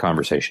out of the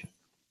conversation.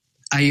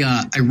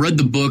 I read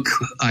the book,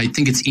 I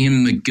think it's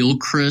Ian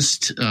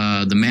McGilchrist,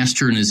 The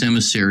Master and His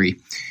Emissary.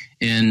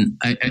 And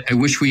I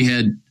wish we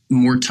had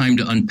more time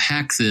to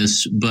unpack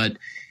this, but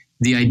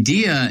the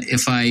idea,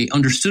 if I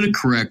understood it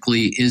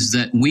correctly, is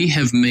that we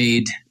have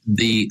made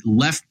the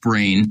left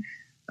brain,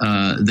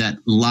 that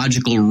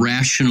logical,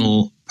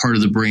 rational part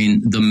of the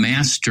brain, the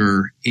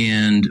master,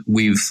 and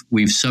we've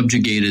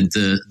subjugated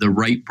the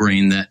right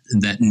brain,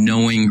 that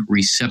knowing,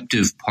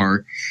 receptive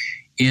part.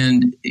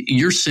 And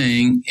you're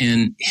saying,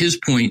 and his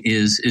point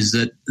is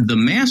that the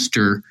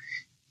master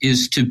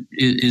is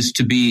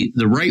to be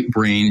the right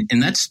brain,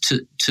 and that's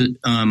to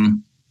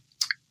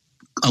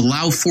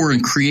allow for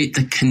and create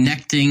the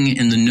connecting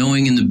and the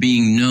knowing and the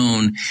being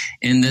known,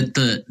 and that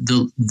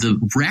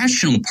the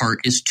rational part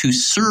is to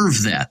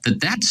serve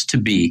that's to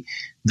be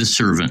the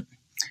servant.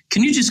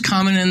 Can you just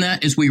comment on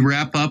that as we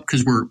wrap up?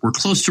 Because we're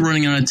close to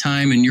running out of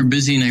time and you're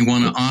busy and I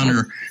want to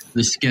honor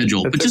the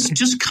schedule. But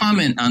just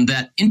comment on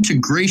that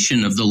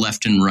integration of the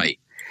left and right.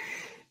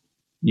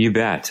 You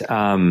bet.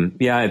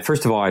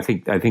 First of all, I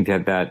think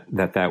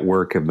that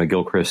work of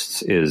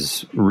McGilchrist's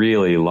is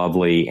really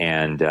lovely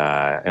and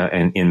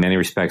in many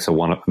respects a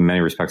one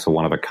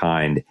of a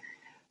kind.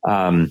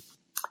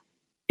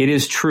 It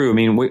is true. I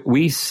mean,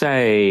 we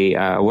say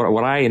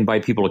what I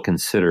invite people to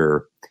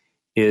consider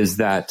is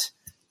that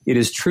it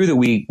is true that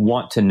we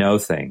want to know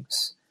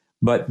things,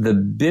 but the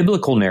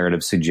biblical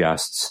narrative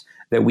suggests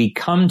that we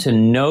come to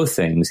know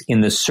things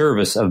in the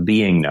service of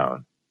being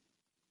known.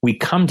 We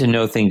come to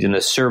know things in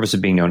the service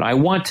of being known. I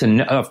want to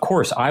know, of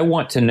course, I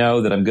want to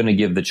know that I'm going to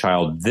give the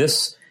child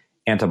this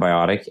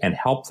antibiotic and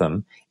help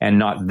them, and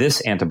not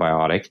this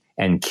antibiotic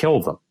and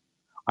kill them.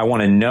 I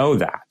want to know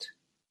that.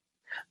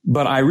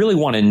 But I really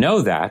want to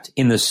know that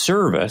in the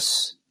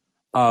service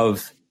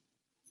of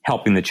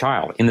helping the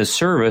child, in the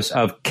service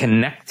of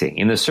connecting,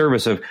 in the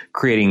service of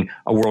creating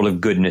a world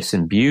of goodness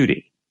and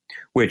beauty,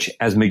 which,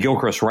 as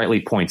McGilchrist rightly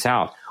points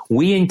out,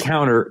 we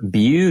encounter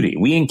beauty.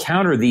 We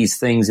encounter these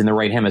things in the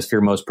right hemisphere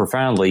most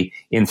profoundly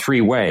in three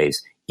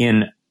ways: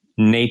 in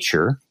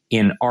nature,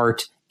 in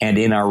art, and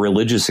in our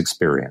religious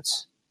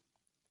experience.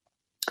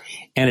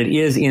 And it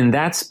is in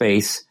that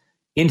space,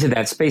 into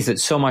that space, that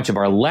so much of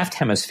our left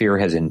hemisphere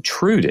has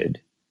intruded,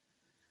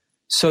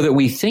 so that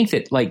we think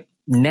that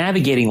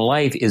navigating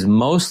life is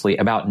mostly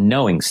about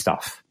knowing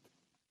stuff.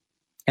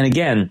 And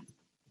again,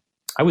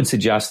 I would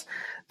suggest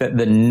that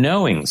the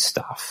knowing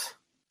stuff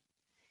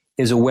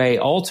is a way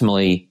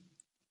ultimately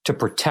to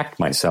protect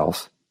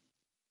myself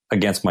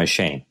against my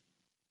shame.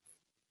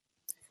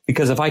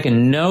 Because if I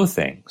can know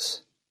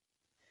things,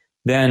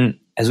 then,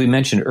 as we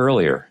mentioned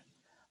earlier,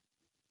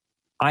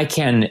 I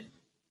can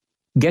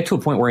get to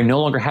a point where I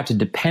no longer have to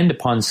depend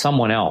upon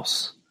someone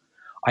else.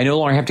 I no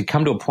longer have to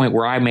come to a point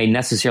where I may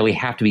necessarily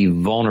have to be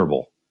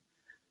vulnerable.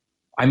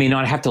 I may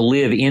not have to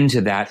live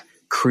into that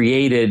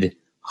created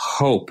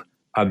hope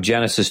of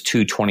Genesis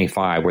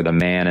 2:25, where the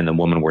man and the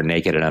woman were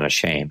naked and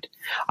unashamed.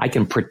 I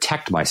can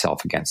protect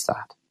myself against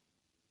that.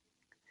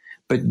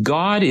 But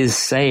God is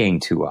saying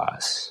to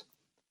us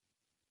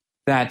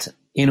that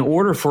in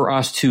order for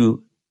us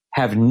to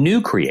have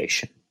new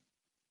creation,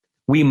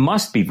 we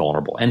must be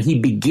vulnerable. And he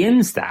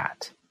begins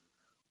that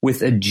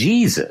with a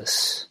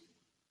Jesus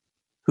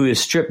who is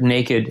stripped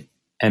naked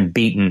and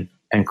beaten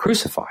and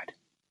crucified.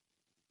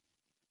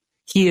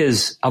 He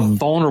is a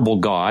vulnerable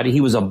God.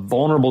 He was a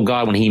vulnerable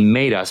God when he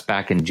made us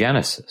back in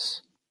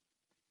Genesis.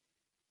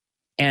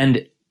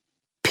 And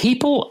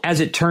people, as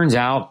it turns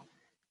out,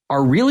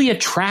 are really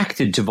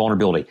attracted to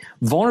vulnerability.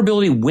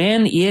 Vulnerability,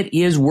 when it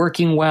is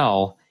working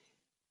well,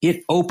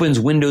 it opens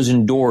windows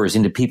and doors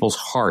into people's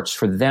hearts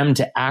for them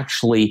to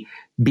actually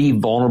be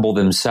vulnerable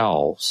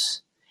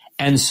themselves.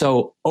 And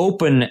so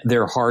open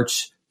their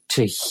hearts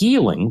to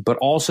healing, but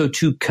also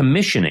to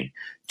commissioning,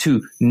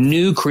 to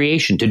new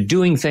creation, to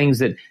doing things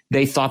that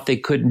they thought they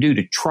couldn't do,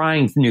 to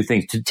trying new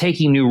things, to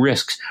taking new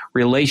risks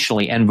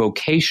relationally and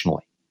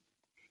vocationally.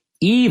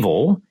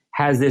 Evil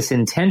has this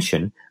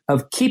intention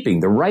of keeping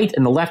the right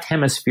and the left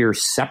hemisphere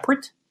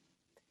separate,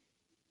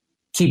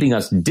 keeping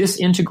us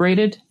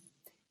disintegrated,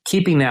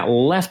 keeping that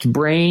left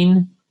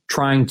brain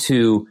trying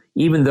to,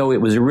 even though it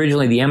was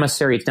originally the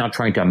emissary, it's now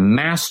trying to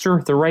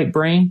master the right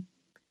brain.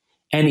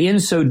 And in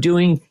so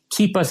doing,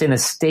 keep us in a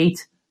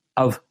state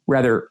of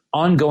rather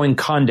ongoing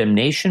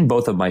condemnation,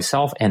 both of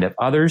myself and of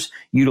others,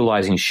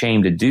 utilizing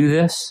shame to do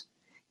this,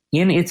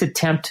 in its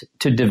attempt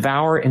to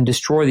devour and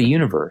destroy the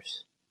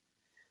universe.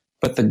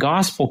 But the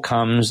gospel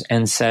comes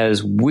and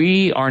says,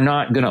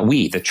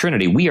 the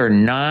Trinity, we are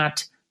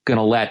not going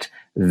to let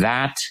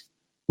that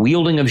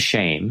wielding of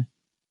shame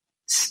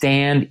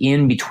stand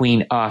in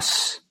between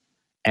us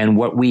and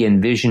what we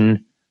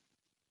envision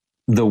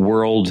the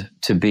world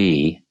to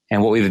be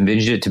and what we've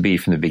envisioned it to be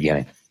from the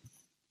beginning.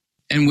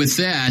 And with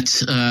that,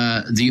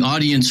 the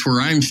audience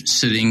where I'm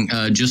sitting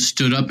just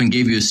stood up and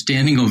gave you a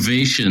standing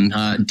ovation.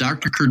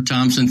 Dr. Kurt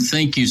Thompson,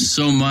 thank you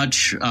so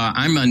much.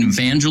 I'm an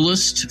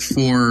evangelist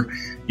for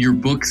your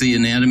book, The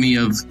Anatomy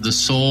of the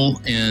Soul,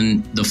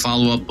 and the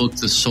follow-up book,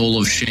 The Soul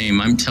of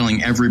Shame. I'm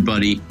telling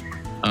everybody,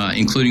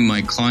 including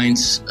my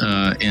clients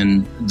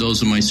and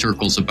those in my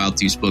circles, about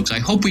these books. I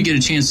hope we get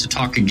a chance to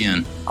talk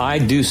again. I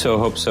do so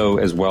hope so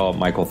as well,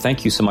 Michael.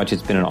 Thank you so much.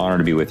 It's been an honor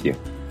to be with you.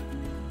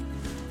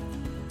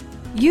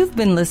 You've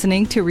been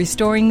listening to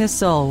Restoring the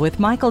Soul with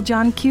Michael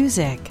John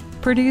Cusick,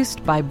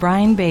 produced by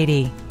Brian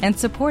Beatty and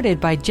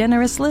supported by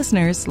generous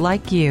listeners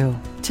like you.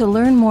 To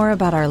learn more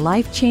about our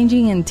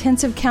life-changing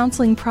intensive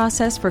counseling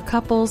process for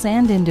couples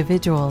and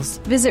individuals,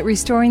 visit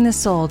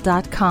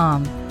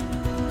restoringthesoul.com.